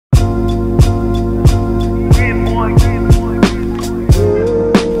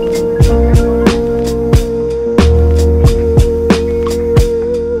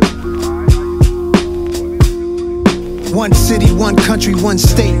country, one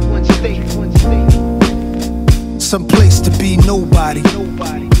state. Some place to be nobody.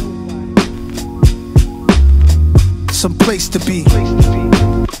 Some place to be.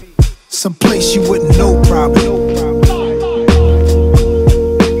 Some place you wouldn't know probably.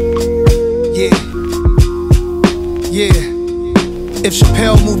 Yeah. Yeah. If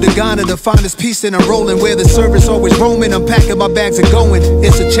Chappelle moved to Ghana to find his peace and I'm rolling where the service always roaming, I'm packing my bags and going.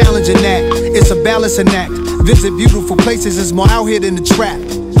 It's a challenging act, it's a balancing act. Visit beautiful places, it's more out here than the trap.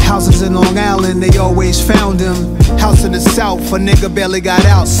 Houses in Long Island, they always found them. House in the South, a nigga barely got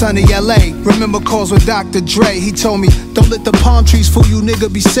out. Sunny LA, remember calls with Dr. Dre. He told me, don't let the palm trees fool you,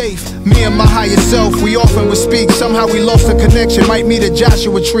 nigga, be safe. Me and my higher self, we often would speak. Somehow we lost the connection, might meet a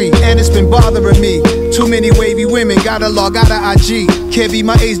Joshua tree. And it's been bothering me. Too many wavy women, gotta log out of IG. Can't be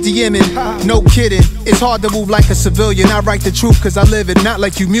my age DMing, no kidding. It's hard to move like a civilian. I write the truth cause I live it, not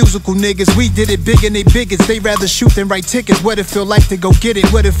like you musical niggas. We did it big and they biggest. They rather shoot than write tickets. What it feel like to go get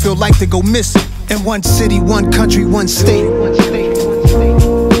it, what it feel like to go miss it. In one city, one country, one state.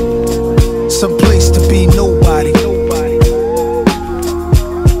 Some place to be nobody.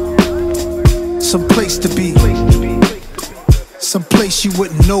 Some place to be. Some place you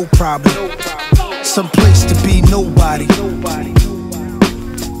wouldn't know probably. Some place to be nobody.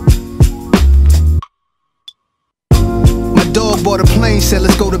 Dog bought a plane, said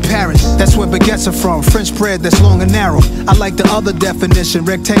let's go to Paris. That's where baguettes are from, French bread that's long and narrow. I like the other definition,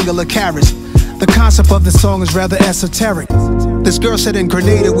 rectangular carrots. The concept of the song is rather esoteric. This girl said in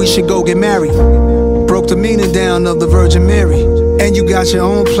Grenada we should go get married. Broke the meaning down of the Virgin Mary. And you got your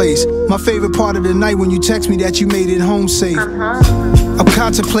own place. My favorite part of the night when you text me that you made it home safe. I'm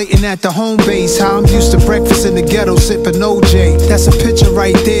contemplating at the home base how I'm used to breakfast in the ghetto sipping OJ. That's a picture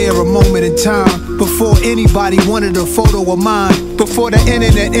right there, a moment in time. Before anybody wanted a photo of mine. Before the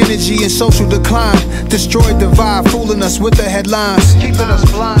internet energy and social decline destroyed the vibe, fooling us with the headlines, keeping us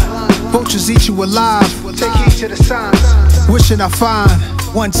blind. Vultures eat you alive. Take heed to the signs. Wishing I find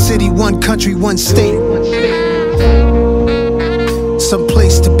one city, one country, one state. Some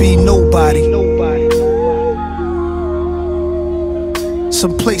place to be nobody.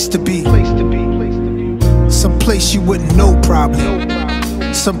 Some place to be. Some place you wouldn't know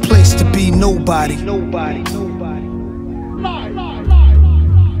probably. Some place to be nobody.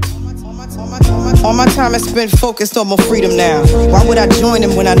 All my time is spent focused on my freedom now. Why would I join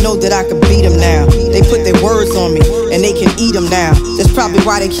them when I know that I could beat them now? They put their words on me, and they can eat them now. That's probably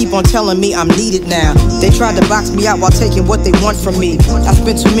why they keep on telling me I'm needed now. They tried to box me out while taking what they want from me. I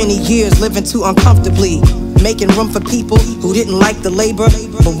spent too many years living too uncomfortably, making room for people who didn't like the labor,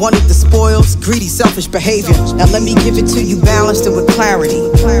 but wanted the spoils, greedy, selfish behavior. Now let me give it to you balanced and with clarity.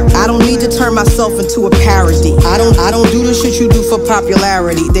 I don't need to turn myself into a parody. I don't do the shit you do for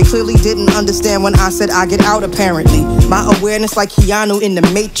popularity. They clearly didn't understand when I said I get out apparently. My awareness like Keanu in the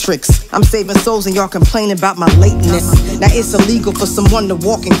Matrix. I'm saving souls and y'all complaining about my lateness. Now it's illegal for someone to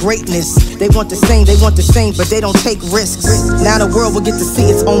walk in greatness. They want the same, but they don't take risks. Now the world will get to see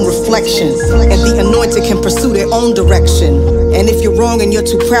its own reflection, and the anointed can pursue their own direction. And if you're wrong and you're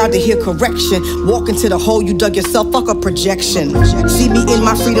too proud to hear correction, walk into the hole you dug yourself, fuck a projection. See me in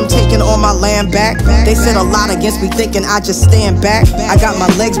my freedom taking all my land back. They said a lot against me thinking I just stand back. I got my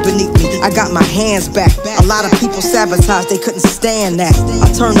legs beneath me, I got my hands back. A lot of people sabotaged, they couldn't stand that.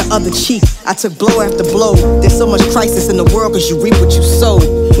 I turned the other cheek, I took blow after blow. There's so much crisis in the world cause you reap what you sow.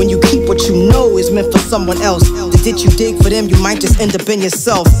 When you keep what you know is meant for someone else, did you dig for them, you might just end up in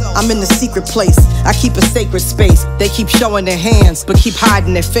yourself. I'm in the secret place, I keep a sacred space. They keep showing their hands, but keep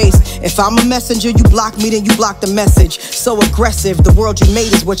hiding their face. If I'm a messenger, you block me, then you block the message. So aggressive, the world you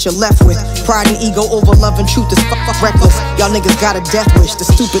made is what you're left with. Pride and ego over love and truth is fuck reckless. Y'all niggas got a death wish, the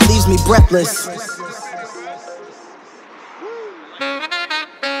stupid leaves me breathless.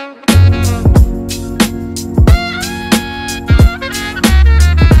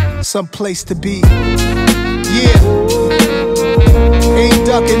 Some place to be. Yeah, ain't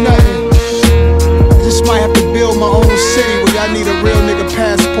ducking nothing. Just might have to build my own city where y'all need a real nigga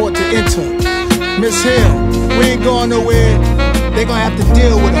passport to enter. Miss Hill, we ain't going nowhere. They gonna have to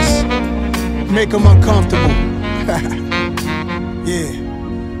deal with us. Make them uncomfortable. Yeah.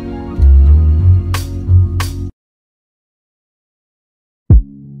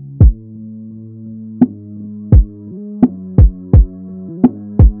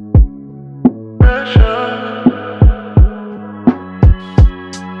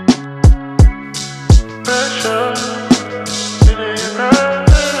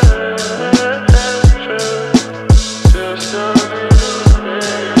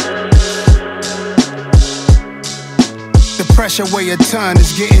 pressure weigh a ton,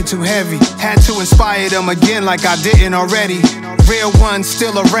 it's getting too heavy. Had to inspire them again like I didn't already. Real ones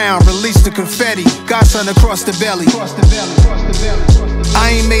still around, release the confetti. Godson across the belly.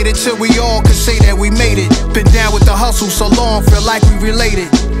 I ain't made it till we all could say that we made it. Been down with the hustle so long, feel like we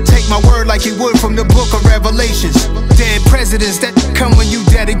related. Take my word like you would from the book of Revelations. Dead presidents that come when you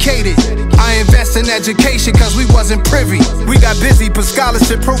dedicated. I invest in education cause we wasn't privy. We got busy, put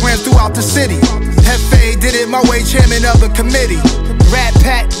scholarship programs throughout the city. Hefe did it my way, chairman of the committee. Rat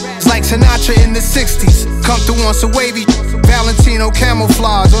Pat, it's like Sinatra in the 60s. Come through on some wavy, Valentino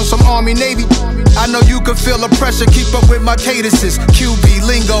camouflage on some Army Navy. I know you can feel the pressure, keep up with my cadences. QB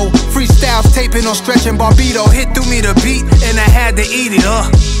lingo, freestyles taping on Stretch and Barbito. Hit through me the beat and I had to eat it.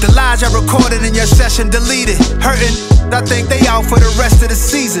 The lies I recorded in your session deleted. Hurting, I think they out for the rest of the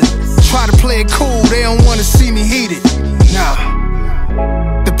season. Try to play it cool, they don't wanna see me heated. Nah.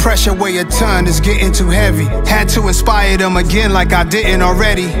 The pressure weigh a ton, it's getting too heavy. Had to inspire them again like I didn't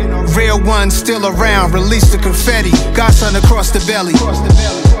already. Real ones still around, release the confetti. Godson across the belly.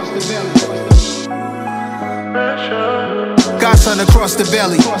 Godson across the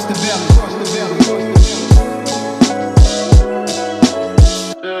belly.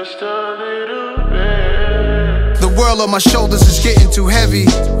 The world on my shoulders is getting too heavy.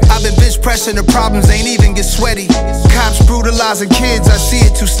 I've been bitch pressing the problems, ain't even get sweaty. Cops brutalizing kids, I see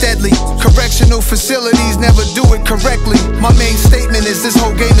it too steadily. Correctional facilities never do it correctly. My main statement is this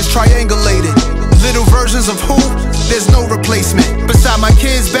whole game is triangulated. Little versions of who? There's no replacement. Beside my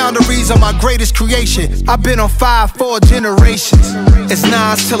kids' boundaries are my greatest creation. I've been on 4 generations. It's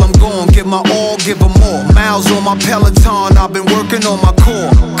Nas till I'm gone, give my all, give them more. Miles on my Peloton, I've been working on my core.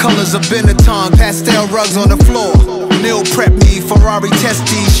 Colors of Benetton, pastel rugs on the floor. Meal prep me, Ferrari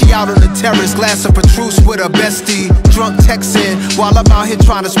testy. She out on the terrace, glass of Petrus with her bestie. Drunk texting, while I'm out here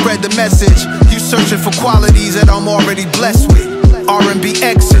trying to spread the message. You searching for qualities that I'm already blessed with. R&B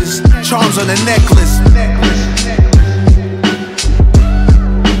X's, charms on the necklace.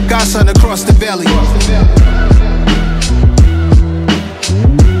 Godson across the belly.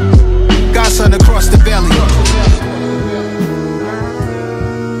 Godson across the belly.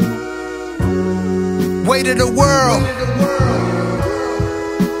 Weight of the world.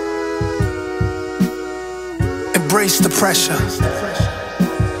 Embrace the pressure.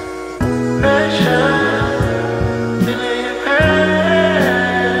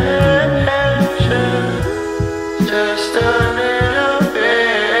 Just a little bit.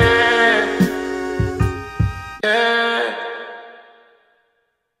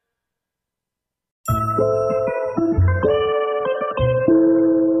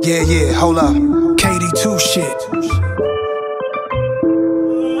 Yeah, hold up. KD2 shit.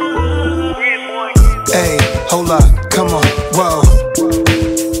 Hey, hold up, come on, whoa.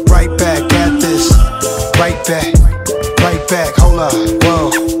 Right back at this. Right back, hold up,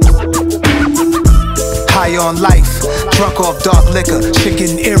 whoa. High on life, drunk off dark liquor,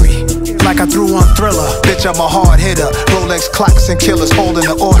 chicken eerie. Like I threw on Thriller, bitch I'm a hard hitter. Rolex clocks and killers holding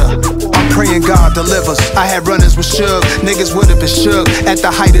the order. I'm praying God delivers. I had runners with Suge, niggas would've been shook. At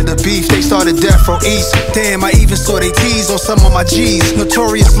the height of the beef, they started Death Row East. Damn, I even saw they tease on some of my G's.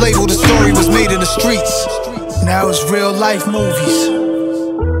 Notorious label, the story was made in the streets. Now it's real life movies.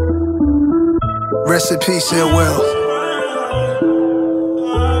 Rest in peace, Ill Will.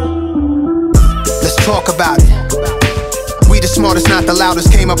 Let's talk about it. We the smartest, not the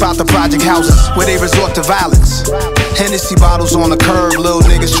loudest. Came up out the project houses where they resort to violence. Hennessy bottles on the curb, little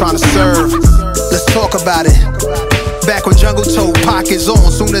niggas trying to serve. Let's talk about it. Back when Jungle told pockets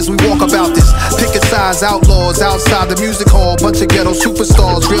on, soon as we walk about this. Picket signs, outlaws outside the music hall. Bunch of ghetto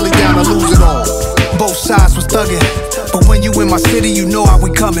superstars really down to lose it all. Both sides was thugging, but when you in my city, you know how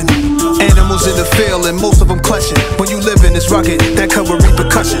we coming. Animals in the field and most of them clutching. When you live in this rugged, that come with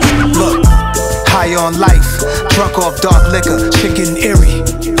repercussions. Look, high on life, drunk off dark liquor, chicken eerie.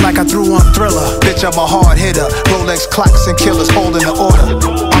 Like I threw on Thriller, bitch I'm a hard hitter. Rolex clocks and killers holding the order.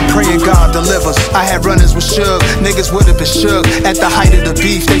 I'm praying God delivers. I had runners with Suge, niggas would've been shook. At the height of the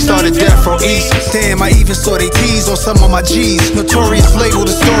beef, they started Death Row East. Damn, I even saw they tease on some of my G's. Notorious label,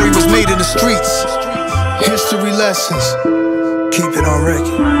 the story was made in the streets. History lessons, keep it on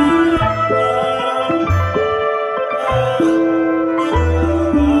record.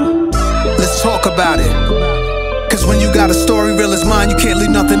 Let's talk about it. Cause when you got a story real as mine, you can't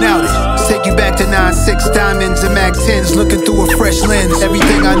leave nothing out it. Take you back to 9.6 diamonds and Mac 10s, looking through a fresh lens.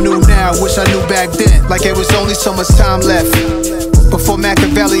 Everything I knew now, wish I knew back then. Like it was only so much time left before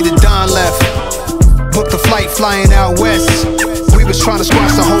Machiavelli the Don left. Booked the flight flying out west. We was trying to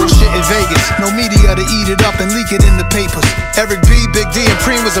squash the whole shit in Vegas. No media to eat it up and leak it in the papers. Eric B, Big D, and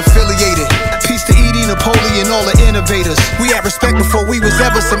Preem was affiliated. Peace to Edie, Napoleon, all the innovators. We at Had respect before we was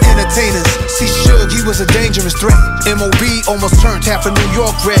ever some entertainers. See Suge, he was a dangerous threat. MOB almost turned half of New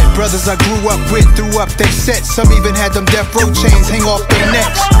York red. Brothers I grew up with threw up they sets. Some even had them death row chains hang off their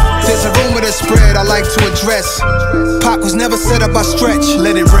necks. There's a rumor that spread I like to address. Pac was never set up by Stretch,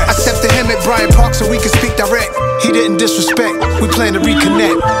 let it rest. I stepped to him at Bryant Park so we could speak direct. He didn't disrespect, we plan to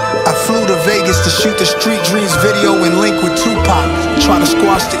reconnect. I flew to Vegas to shoot the Street Dreams video and link with Tupac. Try to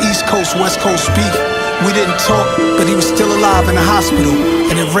squash the East Coast, West Coast beef. We didn't talk, but he was still alive in the hospital.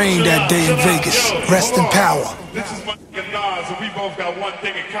 And it rained that day in Vegas. Rest in power. This is my nigga Nas, and we both got one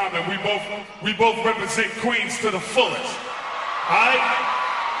thing in common. We both represent Queens to the fullest. Alright?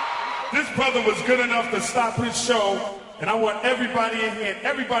 This brother was good enough to stop his show, and I want everybody in here,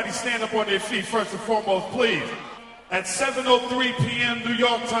 everybody stand up on their feet first and foremost, please. At 7:03 p.m. New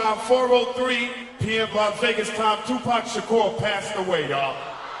York time, 4:03 p.m. Las Vegas time, Tupac Shakur passed away, y'all.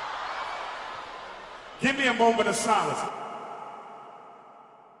 Give me a moment of silence.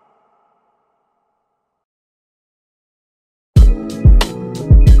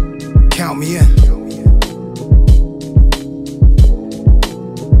 Count me in.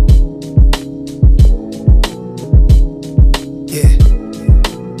 Yeah.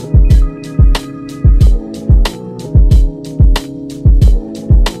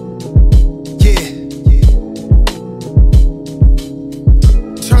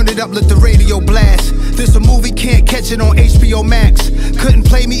 Turn it up, let the radio blast. This a movie, can't catch it on HBO Max. Couldn't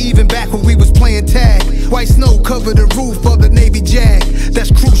play me even back when we was playing tag. White snow covered the roof of the Navy Jag.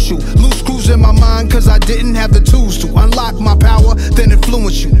 That's crucial. Loose screws in my mind cause I didn't have the tools to unlock my power, then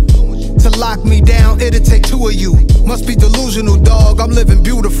influence you. To lock me down, it'll take two of you. Must be delusional, dog, I'm living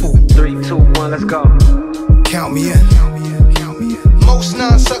beautiful. 3, 2, 1, let's go. Count me in. Most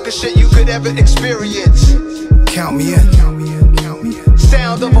non-sucker shit you could ever experience. Count me in.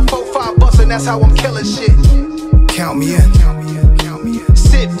 Sound of a 4-5 bustin', that's how I'm killing shit. Count me in.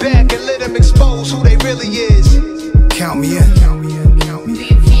 Sit back and let them expose who they really is. Count me in.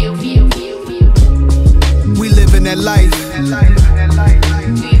 We living that life.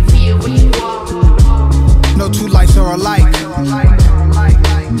 No two lives are alike.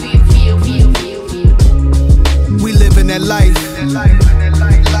 We living that life.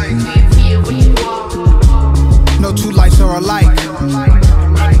 No two lives are alike.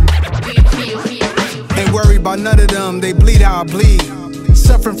 Ain't worried about none of them, they bleed how I bleed.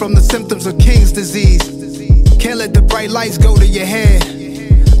 Suffering from the symptoms of King's disease. Can't let the bright lights go to your head.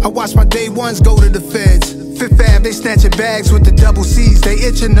 I watch my day ones go to the feds. Fifth Ave, they snatching bags with the double C's. They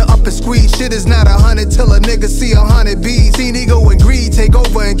itching to up and squeeze. Shit is not 100 till a nigga see 100 B's. Seen ego and greed take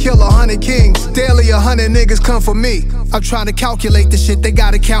over and kill 100 kings. Daily 100 niggas come for me. I'm trying to calculate the shit, they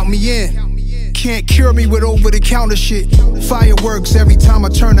gotta count me in. Can't cure me with over-the-counter shit. Fireworks every time I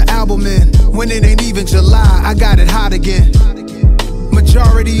turn the album in. When it ain't even July, I got it hot again.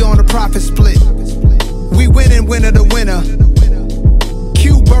 Majority on the profit split. We winning, winner to winner.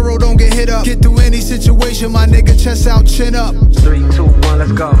 Q Burrow don't get hit up. Get through any situation, my nigga, chest out, chin up. 3, 2, 1,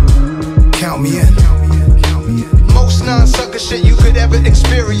 let's go. Count me in. Most non-sucker shit you could ever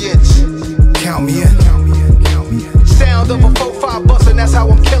experience. Count me in. Sound of a 4-5 bustin', that's how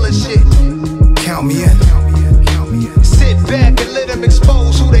I'm killing shit. Count me in. Sit back and let them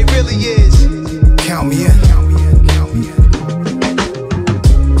expose who they really is. Count me in.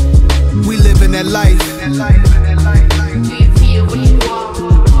 We living that life.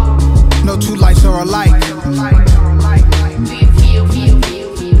 No two lives are alike.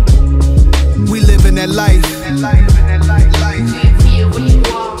 We living that life.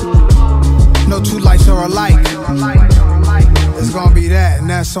 No two lives are alike. It's gonna be that, and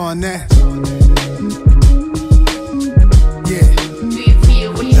that's on that. Yeah,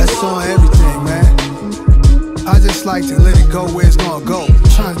 that's on everything, man. I just like to let it go where it's gonna go. I'm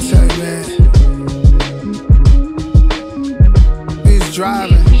trying to tell you, man. He's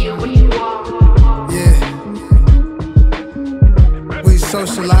driving. Yeah. We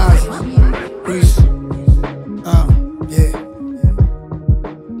socializing. Yeah.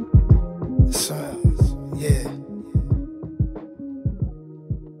 So, yeah.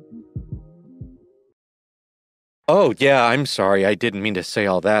 Oh, yeah, I'm sorry. I didn't mean to say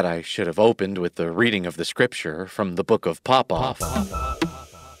all that. I should have opened with the reading of the scripture from the book of Pop-Off.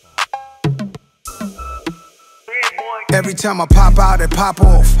 Every time I pop out, it pop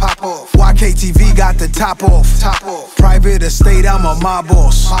off. YKTV got the top off. Private estate, I'm a mob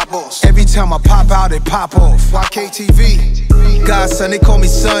boss. Every time I pop out, it pop off. YKTV. Godson, they call me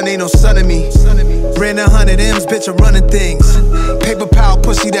son, ain't no son of me. Ran 100 M's, bitch, I'm running things. Paper power,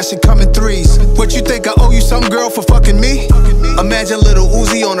 pussy, that shit come in threes. What you think, I owe you some girl for fucking me? Imagine little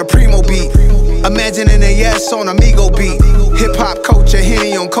Uzi on a Primo beat. Imagining a yes on Amigo beat. Hip-hop culture,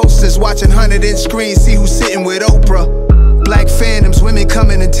 Henny on coasters. Watching 100-inch screens, see who's sitting with Oprah. Black phantoms, women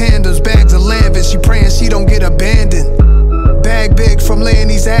coming in tandems. Bags of lambs, she praying she don't get abandoned. Bag big from laying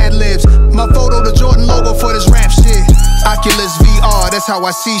these ad-libs. My photo, the Jordan logo for this rap shit. Oculus VR, that's how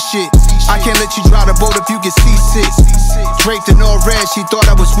I see shit. I can't let you drive the boat if you get seasick. Draped in all red, she thought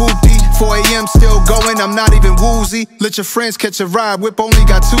I was whoopty. 4 AM still going, I'm not even woozy. Let your friends catch a ride, whip only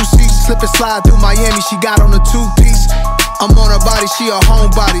got 2 seats. Slip and slide through Miami, she got on a 2-piece. I'm on her body, she a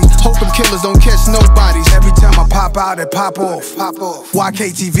homebody. Hope them killers don't catch nobodies. Every time I pop out, it pop off.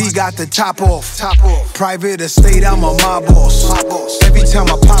 YKTV got the top off. Private estate, I'm a mob boss. Every time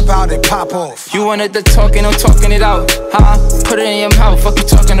I pop out, it pop off. You wanted the talking, I'm talking it out, huh? Put it in your mouth, fuck you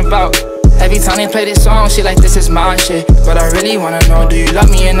talking about? Every time they play this song, she like, this is my shit. But I really wanna know, do you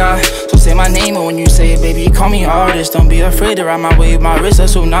love me or not? So say my name, and when you say it, baby, you call me artist. Don't be afraid to ride my wave, my wrist a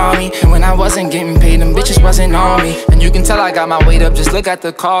tsunami. And when I wasn't getting paid, them bitches wasn't on me. And you can tell I got my weight up, just look at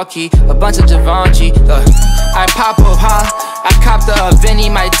the car key. A bunch of Givenchy, I pop up, huh? I copped the Vinny,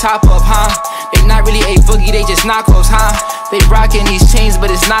 my top up, huh? They not really a boogie, they just knockoffs, huh? They rockin' these chains,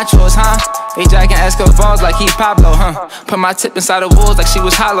 but it's not yours, huh? They jacking Escobars like he Pablo, huh? Put my tip inside the walls like she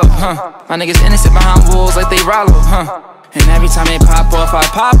was hollow, huh? My niggas innocent behind walls like they Rollo, huh? And every time they pop off, I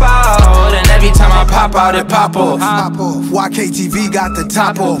pop out. And every time I pop out, it pop off. YKTV got the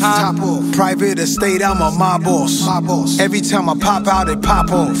top off. Private estate, I'm a mob boss. Every time I pop out, it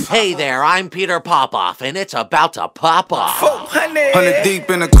pop off. Hey there, I'm Peter Popoff, and it's about to pop off. 100 deep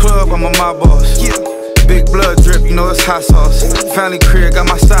in the club, I'm a mob boss. Big blood drip, you know it's hot sauce. Family crib, got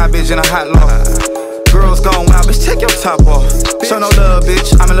my side bitch in a hot loft. Girls gone wild, bitch, take your top off. Show no love,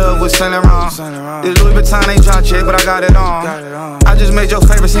 bitch, I'm in love with Saint Laurent. This Louis Vuitton ain't dropped yet, but I got it on. I just made your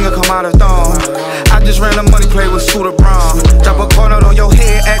favorite singer come out of thong. I just ran the money play with Scooter Braun. Drop a corner on your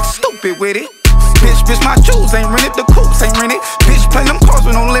head, act stupid with it. Bitch, my jewels ain't rented, the coupes ain't rented. Bitch, play them cars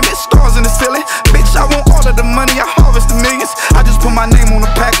with no limit, stars in the ceiling. Bitch, I want all of the money, I harvest the millions. I just put my name on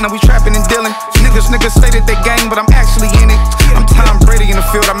the pack, now we trapping and dealing. Niggas say that they gang, but I'm actually in it. I'm Tom Brady in the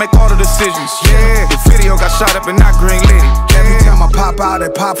field, I make all the decisions. Yeah, the video got shot up and not green lit. Every time I pop out,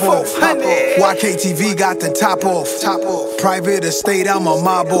 it pop off. YKTV got the top off. Private estate, I'm a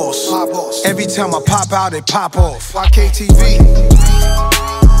mob boss. Every time I pop out, it pop off. YKTV,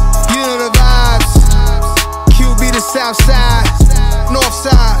 you know the vibes. QB the south side, north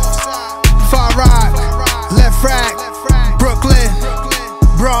side, far right, left right, Brooklyn,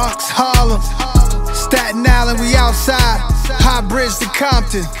 Bronx, Harlem, Staten Island, we outside, High Bridge to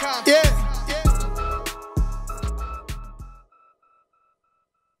Compton, yeah.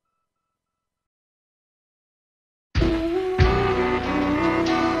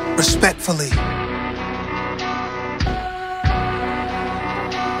 Respectfully.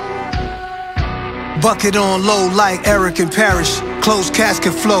 Bucket on low like Eric and Parrish. Closed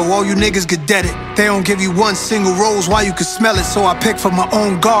casket flow, all you niggas get deaded. They don't give you one single rose, why you can smell it, so I pick from my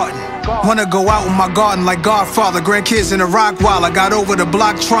own garden. Wanna go out in my garden like Godfather. Grandkids in a rock while I got over the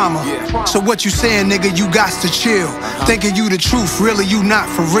block trauma. So what you saying, nigga, you got to chill. Thinking you the truth, really you not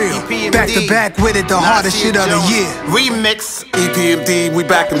for real. Back to back with it, the hardest shit of the year. Remix, EPMD, we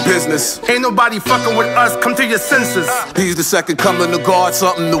back in business. Ain't nobody fucking with us, come to your senses. He's the second coming to guard,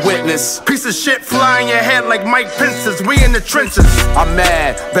 something to witness. Piece of shit flying your head like Mike Pence's, we in the trenches. I'm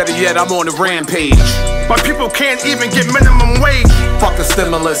mad, better yet I'm on the rampage. My people can't even get minimum wage. Fuck a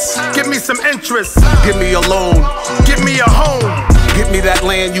stimulus, give me some interest. Give me a loan, give me a home. Give me that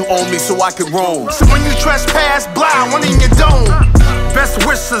land you own me so I can roam. So when you trespass, blah, one in your dome. Best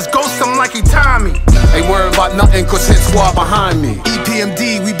wishes, ghost him like he timed me. Ain't worried about nothing cause hit squad behind me.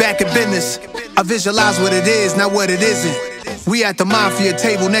 EPMD, we back in business. I visualize what it is, not what it isn't. We at the mafia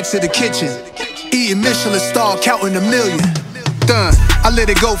table next to the kitchen. Eating Michelin star, counting a million. Done. I let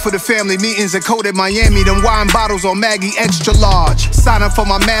it go for the family meetings at Code at Miami. Them wine bottles on Maggie extra large. Sign up for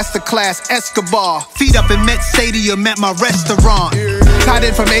my masterclass, Escobar. Feet up in Met Stadium at my restaurant. Tied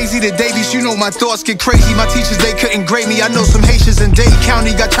in from AZ to Davies, you know my thoughts get crazy. My teachers, they couldn't grade me. I know some Haitians in Dade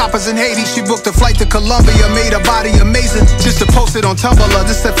County, got choppers in Haiti. She booked a flight to Colombia, made her body amazing. Just to post it on Tumblr,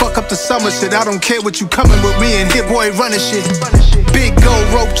 this that fuck up the summer shit. I don't care what you coming with me and Hit Boy running shit. Big gold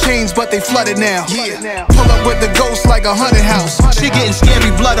rope chains, but they flooded now. Pull up with the ghost like a haunted house. She getting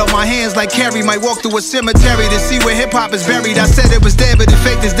scary, blood on my hands like Carrie. Might walk through a cemetery to see where hip-hop is buried. I said it was dead, but it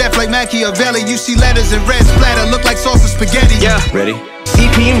faked as death like Machiavelli. You see letters in red splatter, look like sauce of spaghetti. Yeah, ready?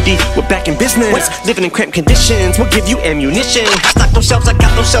 EPMD, we're back in business. Living in cramped conditions, we'll give you ammunition. Stock those shelves, I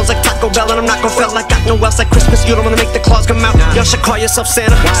got those shells like Taco Bell, and I'm not gon' fail. I got no else like Christmas, you don't wanna make the claws come out. Y'all should call yourself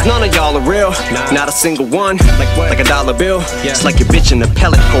Santa, cause none of y'all are real. Not a single one, like a dollar bill. It's like your bitch in the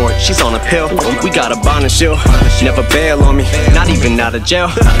pellet court, she's on a pill. We got a bond and shield, never bail on me, not even out of jail.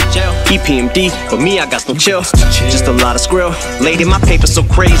 EPMD, but me, I got no chill, just a lot of skrill. Lady, my paper's so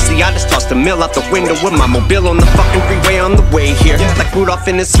crazy, I just tossed the mill out the window with my mobile on the fucking freeway on the way here. Like Rudolph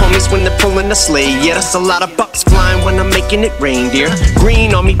and his homies when they're pulling the sleigh. Yeah, that's a lot of bucks flying when I'm making it reindeer.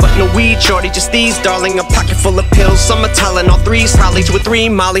 Green on me, but no weed, shorty, just these, darling. A pocket full of pills, some are Tylenol 3s, Holly 2 or 3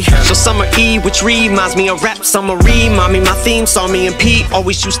 Molly. So summer E, which reminds me of rap summary. Mommy, my theme saw me and Pete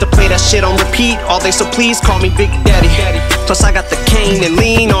always used to play that shit on repeat all day, so please call me Big Daddy. Plus I got the cane and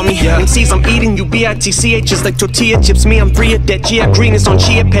lean on me. MCs, I'm eating you BITCHs like tortilla chips. Me, I'm free of debt. Gia Green is on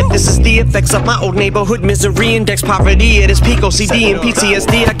Chia Pet. This is the effects of my old neighborhood misery index. Poverty at its peak, OCD and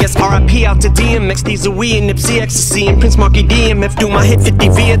PTSD. I guess RIP out to DMX. These are we and Nipsey Ecstasy and Prince Marky DMF. Do my hit 50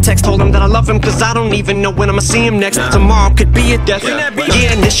 via text. Told him that I love him cause I don't even know when I'ma see him next. Tomorrow could be a death.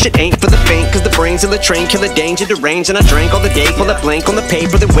 Yeah, and this shit ain't for the faint, cause the brains of the train kill the danger, the range. And I drank all the day, pull that blank on the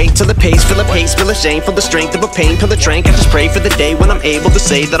paper, then wait till the pace, fill a pace, feel ashamed for the strength of a pain, pill a drink. I just pray for the day when I'm able to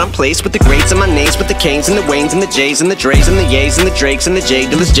say that I'm placed with the greats and my names, with the Canes and the Waynes and the J's and the Dre's and the Ye's and the Drakes and the J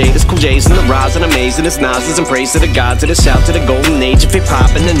Dillers, Jada's, Cool J's and the Roz and Amazing as Nas's, and praise to the gods, and a shout to the golden age of hip hop,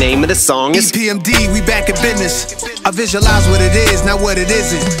 and the name of the song is EPMD, we back in business. I visualize what it is, not what it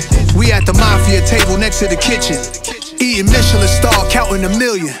isn't. We at the mafia table next to the kitchen, eating Michelin star, counting a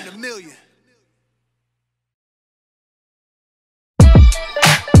million.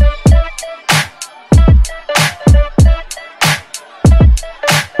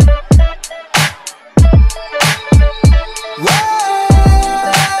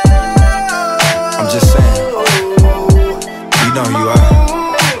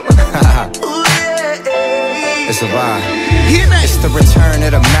 It's the return of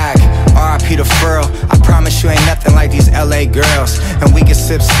the Mac, R.I.P. the Furl. I promise you ain't nothing like these LA girls. And we can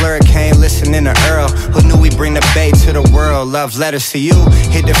sip Slurricane, listening to Earl. Who knew we bring the bay to the world? Love letters to you,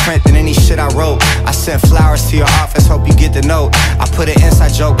 hit different than any shit I wrote. I sent flowers to your office, hope you get the note. I put an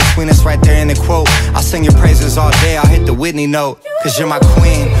inside joke between us right there in the quote. I'll sing your praises all day, I'll hit the Whitney note. Cause you're my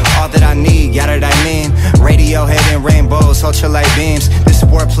queen, all that I need, yada that I mean. Radiohead and rainbows, ultralight beams. This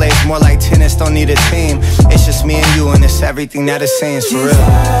sport plays more like tennis, don't need a team. It's just me and you and it's everything that it seems, for real.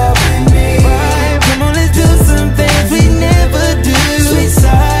 Come on, let's do some things we never do. Sweet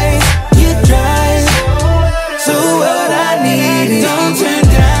sights, you drive. So what I need is don't turn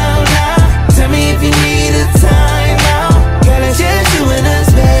down now. Tell me if you need a time out. Girl, it's just you and us,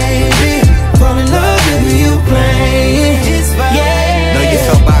 baby. Fall in love with you playing. Yeah. Know you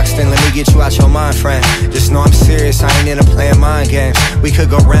feel boxed in, let me get you out your mind, friend. Just know I'm serious, I ain't into playing mind games. We could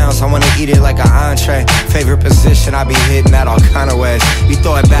go rounds, I wanna eat it like an entree. Favorite position, I be hitting that all kind of ways. You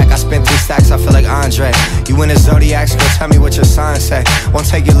throw it back, I spent 3 stacks, I feel like Andre. You in the Zodiacs, girl, tell me what your sign say. Won't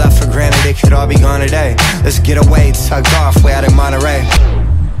take your love for granted, it could all be gone today. Let's get away, tucked off, way out in Monterey.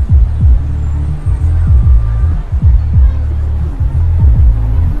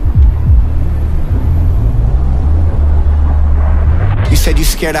 You said you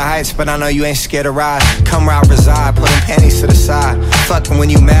scared of heights, but I know you ain't scared to ride. Come ride, reside, putting panties to the side. Fucking when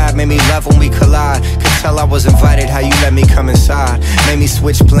you mad, made me love when we collide. Could tell I was invited, how you let me come inside. Made me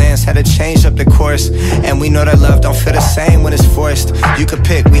switch plans, had to change up the course. And we know that love don't feel the same when it's forced. You could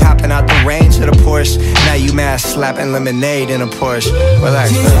pick, we hopping out the range of the Porsche. Now you mad, slapping lemonade in a Porsche.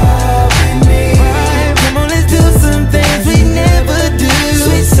 Relax, man. Come on, let's do some things we never do.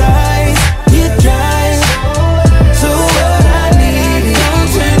 Sweet sights, you drive. So what I need is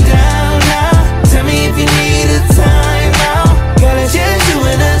don't turn down now. Tell me if you need a time out. Girl, it's just you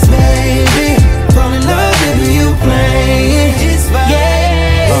and us, baby. Fall in love with you playing.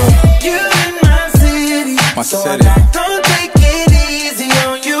 Yeah. You in my city. My so city. don't take it easy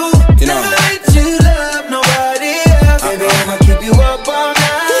on you. You know. Never let you love nobody else. Baby, I'ma keep you up all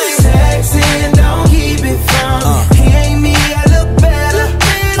night. Sexy and don't keep it from me. He ain't me, I look better.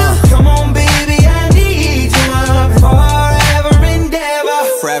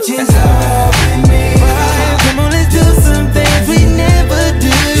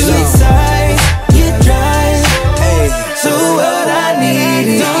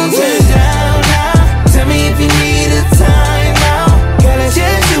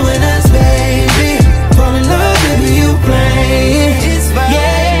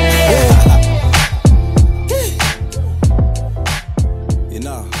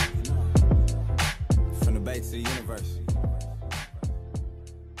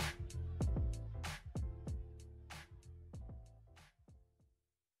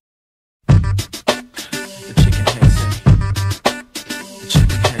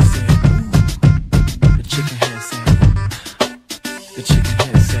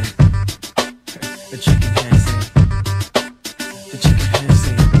 The chicken head say. The chicken head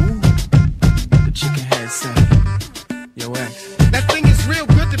say. Ooh. The chicken head say. Yo, X. That thing is real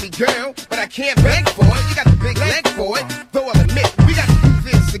good to me, girl, but I can't beg for it. You got the big leg for it. Though I'll admit, we got to do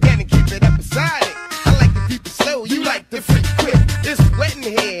this again and keep it up beside it. I like to keep it slow, you like the freak quick. It's wet in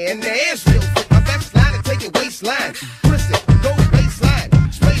here and the air's real thick. My best line to take your waistline. Twist it, go baseline.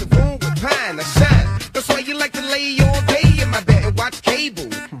 Spray the room with pine, I shine. That's why you like to lay all day in my bed and watch cable.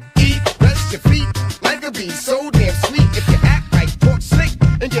 Eat, rest your feet, like a bee, so damn sweet. If you act right, talk slick,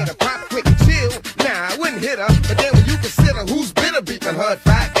 and get a pop quick and chill. Nah, I wouldn't hit her, but then when you consider who's bitter beeping her at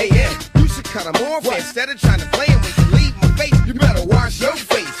 5 a.m. You should cut them off instead of trying to play them when you leave my face. You better wash your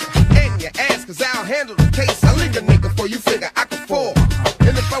face and your ass, cause I'll handle the case. I'll leave a nigga before you figure I can fall.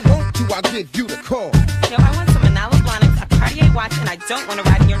 And if I want to, I'll give you the call. Yo, I want some Manila Blahniks, a Cartier watch, and I don't want to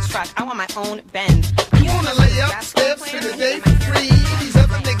ride in your truck. I want my own Benz. You wanna lay up steps in the day for free? These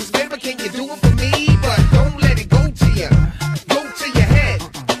other niggas, baby, can you do it for me? But don't let it go to you. Go to your head.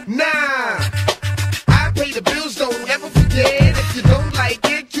 Nah, I pay the bills, don't ever forget. If you don't like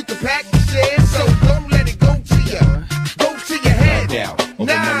it, you can pack the shit. So don't let it go to you. Go to your head.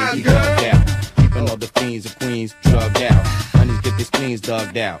 Nah, girl. Keeping all the fiends and queens drugged out. Honeys get these queens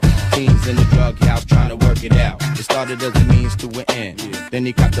dugged out. Teens in the drug house trying to work it out. It started as a means to an end. Then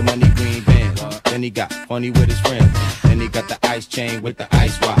he got the money green band. Then he got funny with his friends. Then he got the ice chain with the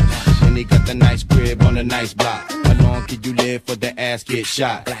ice watch. Then he got the nice crib on the nice block. How long can you live for the ass get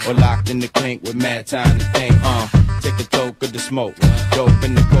shot? Or locked in the clink with mad time to think. Take a toke of the smoke. Dope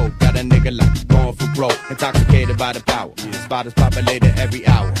in the coke. Got a nigga like going for broke. Intoxicated by the power. Spotters populated every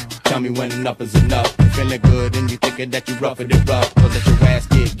hour. Tell me when enough is enough. You feeling good and you thinking that you rougher than rough. Or let your ass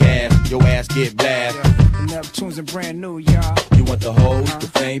get gas, your ass get blast. The Neptunes are brand new, y'all. You want the hoes, the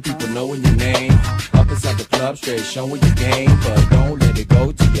fame, people knowing your name. Up inside the club, straight showing your game. But don't let it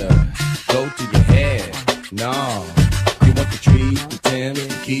go to your head. No. You want the trees, the Timbs,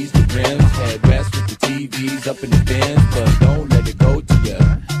 the keys, the rims. Headrest with the TVs up in the bins. But don't let it go to your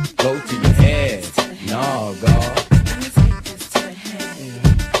head. No, God.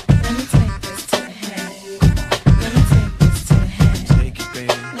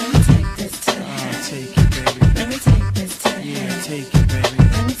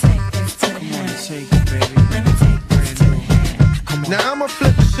 Now I'ma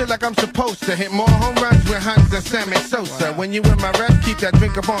flip the shit like I'm supposed to. Hit more home runs with Huns than Sammy Sosa. When you in my rep, keep that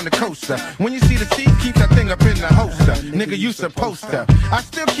drink up on the coaster. When you see the seat, keep that thing up in the holster. Nigga, you supposed to. I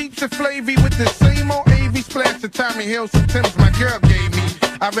still keep the flavy with the same old AV splash of Tommy Hill. Some Timbs my girl gave me.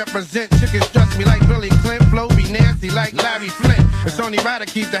 I represent chickens, trust me, like Billy Clint. Flow be nasty like Larry Flint. It's only right to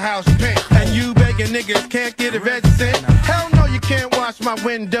keep the house pink. And you begging niggas can't get a red cent. Hell no, you can't wash my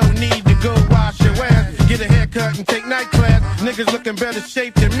window. Need to go wash your ass. Get a haircut and take night class. Niggas looking better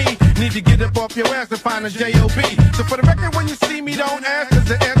shape than me. Need to get up off your ass and find a J.O.B. So for the record, when you see me, don't ask, cause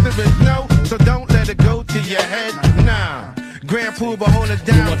the answer is no. So don't let it go to your head, nah. Grand Poobah, hold it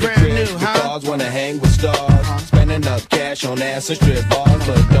down, brand new, huh? Cars wanna hang with stars. Spending up cash on ass and strip bars.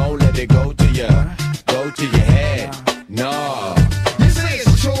 But don't let it go to your head, no. You say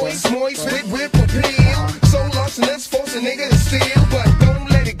it's choice, moist, with whip appeal. So lost and let's force a nigga to steal. But don't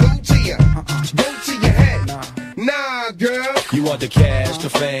let it go to you, go to your head. Nah, girl. You want the cash, the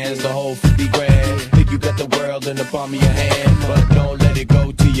fans, the whole 50 grand. Think you got the world in the palm of your hand. But don't let it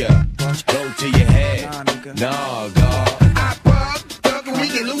go to your head, no, God. I bug, thug, and we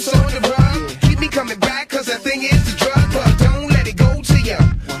get loose on the rug. Keep me coming back, cause that thing is the drug. But don't let it go to you,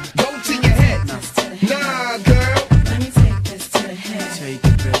 go to your head. Nah, girl. Let me take this to the head. Take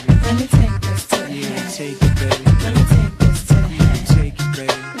it, baby. Let me take this to the head. Take it, baby. Let me take this to the head. Take it,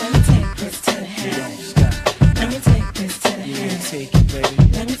 baby. Let me take this to the head. Don't stop. Let me take this to the head. Take it, baby.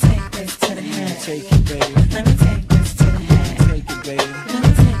 Let me take this to the head. Take it, baby. Let me take this to the head. Take it, baby. Let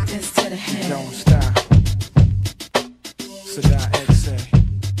me take this to the head. Don't stop. Cigar X say.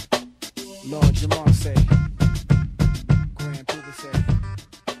 Lord Jamar say. Grand Poobah say.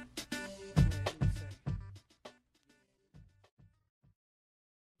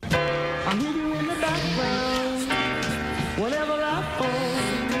 I hear you in the background whenever I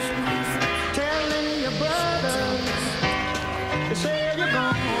phone, telling your brothers to say you're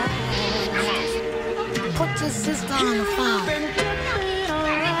gone. Put your sister on the phone.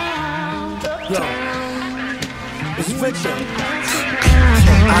 Yo, It's Richard.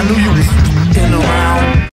 I knew you was in around.